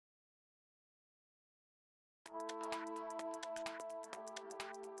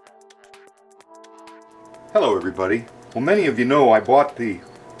Hello everybody. Well, many of you know I bought the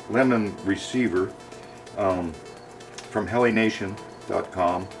Lemon receiver from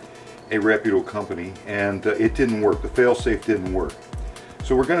helination.com, a reputable company, and it didn't work. The failsafe didn't work.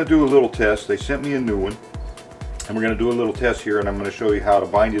 So we're going to do a little test. They sent me a new one, and we're going to do a little test here, and I'm going to show you how to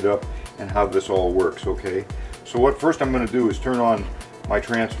bind it up and how this all works, okay? So what first I'm going to do is turn on my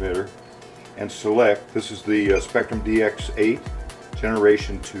transmitter and select, this is the Spektrum DX8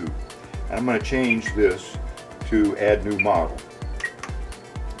 Generation 2. And I'm going to change this to add new model,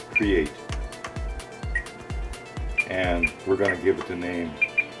 create, and we're going to give it the name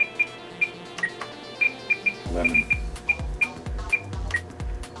Lemon.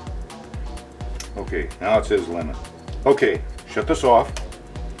 Okay, now it says Lemon. Okay, shut this off,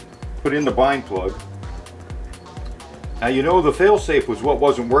 put in the bind plug. Now you know the failsafe was what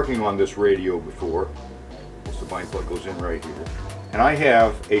wasn't working on this radio before. The bind plug goes in right here. And I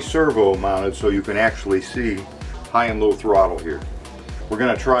have a servo mounted so you can actually see high and low throttle here. We're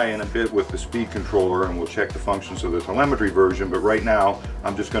going to try in a bit with the speed controller and we'll check the functions of the telemetry version, but right now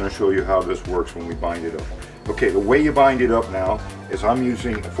I'm just going to show you how this works when we bind it up. Okay, the way you bind it up now is I'm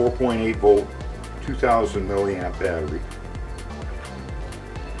using a 4.8 volt 2000 milliamp battery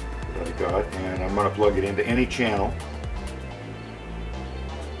that I got, and I'm going to plug it into any channel.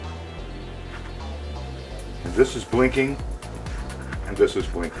 And this is blinking and this is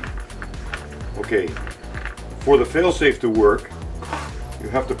blinking. Okay, for the failsafe to work, you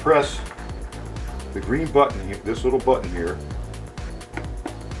have to press the green button here, this little button here,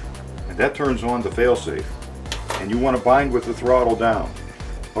 and that turns on the failsafe. And you want to bind with the throttle down.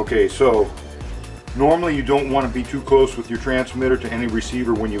 Okay, so normally you don't want to be too close with your transmitter to any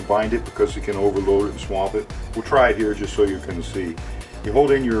receiver when you bind it because it can overload it and swamp it. We'll try it here just so you can see. You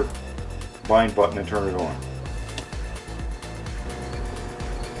hold in your bind button and turn it on.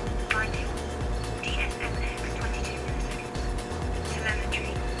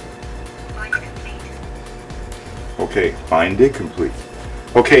 Okay, binding complete.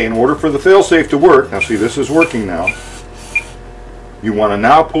 Okay, in order for the failsafe to work, now see this is working now, you want to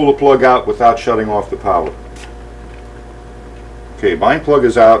now pull the plug out without shutting off the power. Okay, bind plug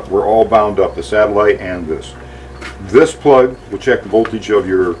is out, we're all bound up, the satellite and this. This plug will check the voltage of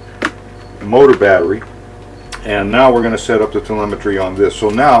your motor battery, and now we're going to set up the telemetry on this. So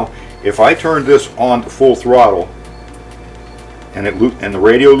now, if I turn this on to full throttle, and the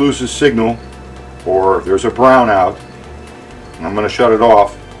radio loses signal, or there's a brownout, and I'm going to shut it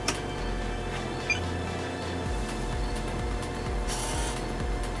off.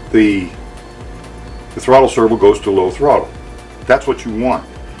 The throttle servo goes to low throttle. That's what you want.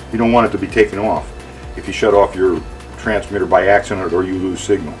 You don't want it to be taken off if you shut off your transmitter by accident or you lose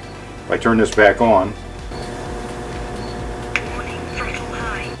signal. If I turn this back on, warning, throttle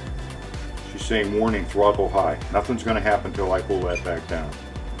high. She's saying warning, throttle high. Nothing's going to happen until I pull that back down.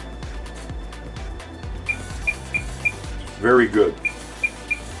 Very good.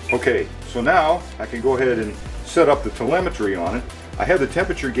 Okay, so now I can go ahead and set up the telemetry on it. I have the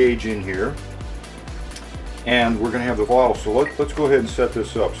temperature gauge in here, and we're going to have the throttle. So let's go ahead and set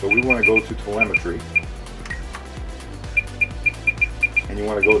this up. So we want to go to telemetry, and you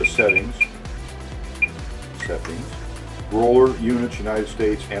want to go to settings, roller, units, United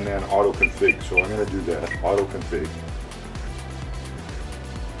States, and then auto config. So I'm going to do that, auto config.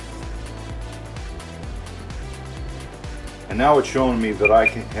 And now it's showing me that I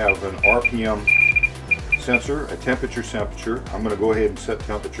can have an RPM sensor, a temperature. I'm going to go ahead and set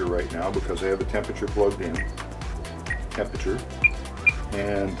temperature right now because I have the temperature plugged in. Temperature.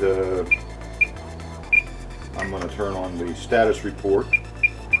 And I'm going to turn on the status report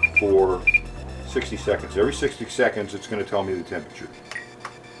for 60 seconds. Every 60 seconds it's going to tell me the temperature.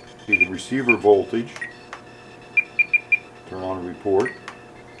 See the receiver voltage. Turn on the report.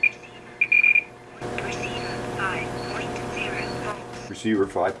 Receiver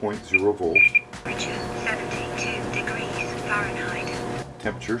 5.0 volts. Temperature 72 degrees Fahrenheit.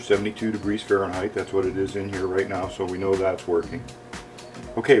 Temperature 72 degrees Fahrenheit. That's what it is in here right now, so we know that's working.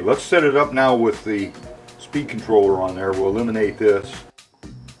 Okay, let's set it up now with the speed controller on there. We'll eliminate this.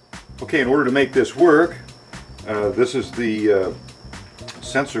 Okay, in order to make this work, this is the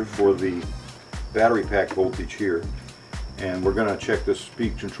sensor for the battery pack voltage here. And we're going to check this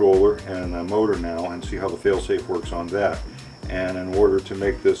speed controller and the motor now and see how the failsafe works on that. And in order to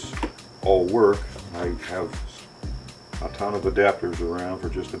make this all work, I have a ton of adapters around for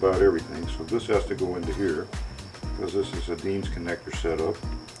just about everything. So this has to go into here because this is a Dean's connector setup.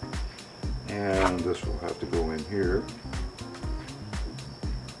 And this will have to go in here.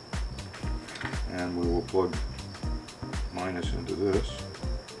 and we will plug minus into this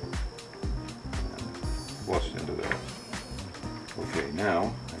and plus into that. Okay,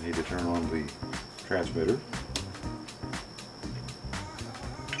 now I need to turn on the transmitter.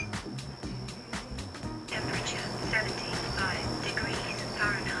 Temperature 75 degrees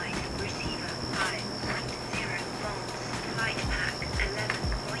Fahrenheit. Receiver 5.0 volts. Light pack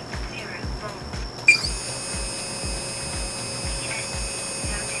 11.0 volts.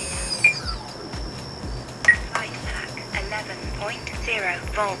 Light pack 11.0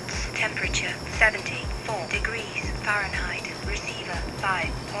 volts. Temperature 74 degrees Fahrenheit. Receiver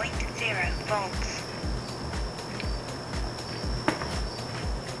 5.0 volts.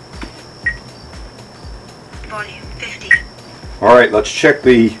 Volume 50. Alright, let's check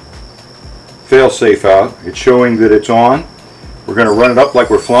the failsafe out. It's showing that it's on. We're going to run it up like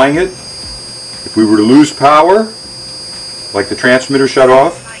we're flying it. If we were to lose power, like the transmitter shut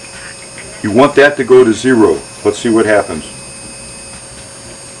off, you want that to go to 0. Let's see what happens.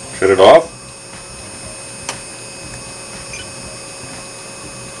 Shut it off.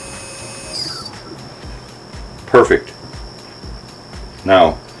 Perfect.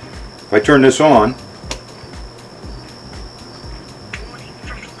 Now, if I turn this on,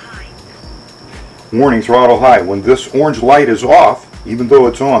 warning, throttle high. When this orange light is off, even though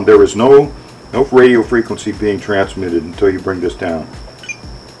it's on, there is no radio frequency being transmitted until you bring this down.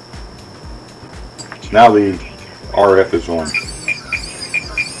 Now the RF is on.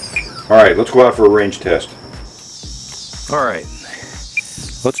 Alright, let's go out for a range test. Alright,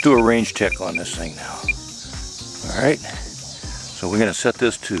 let's do a range check on this thing now. Alright, so we're going to set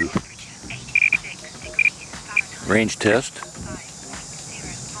this to range test.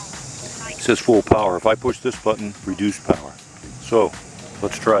 It says full power. If I push this button, reduce power. So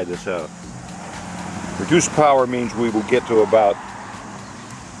let's try this out. Reduced power means we will get to about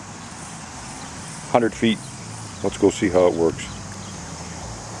 100 feet. Let's go see how it works.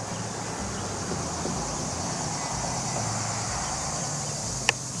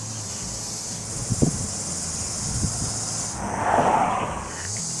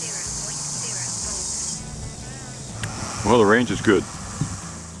 Well, the range is good.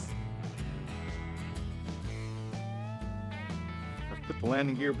 Let's put the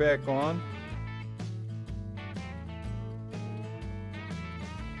landing gear back on.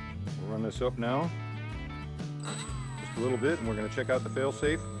 We'll run this up now, just a little bit, and we're going to check out the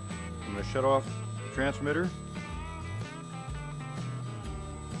failsafe. I'm going to shut off the transmitter.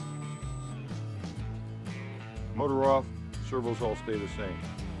 Motor off, servos all stay the same.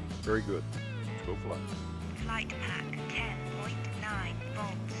 Very good. Let's go fly. Light pack 10.9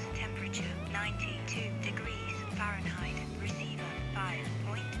 volts. Temperature 92 degrees Fahrenheit. Receiver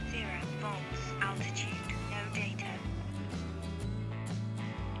 5.0 volts. Altitude no data.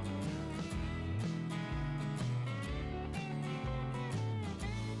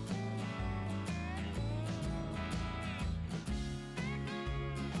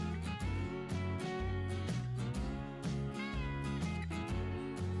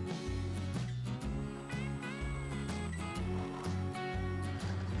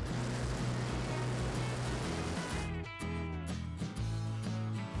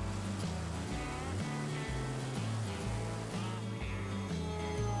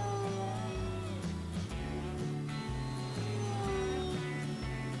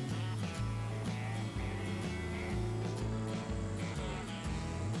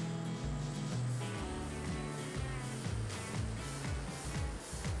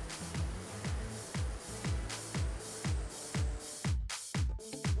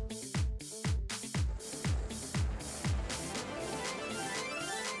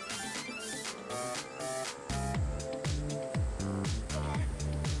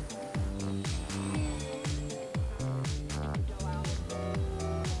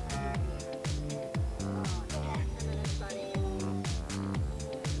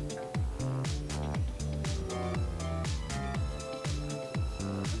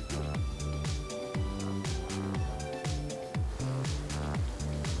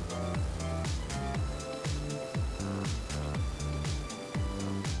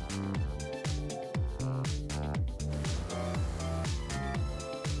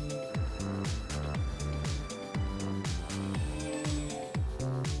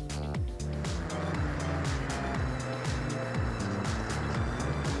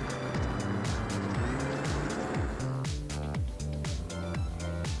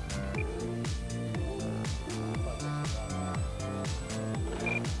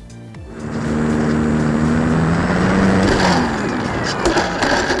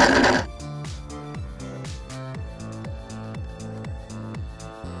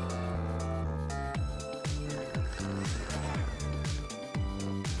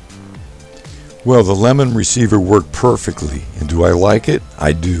 Well, the Lemon receiver worked perfectly, and do I like it?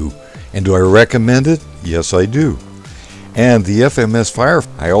 I do. And do I recommend it? Yes, I do. And the FMS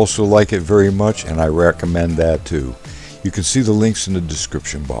Firefly, I also like it very much, and I recommend that too. You can see the links in the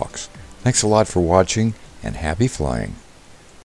description box. Thanks a lot for watching, and happy flying.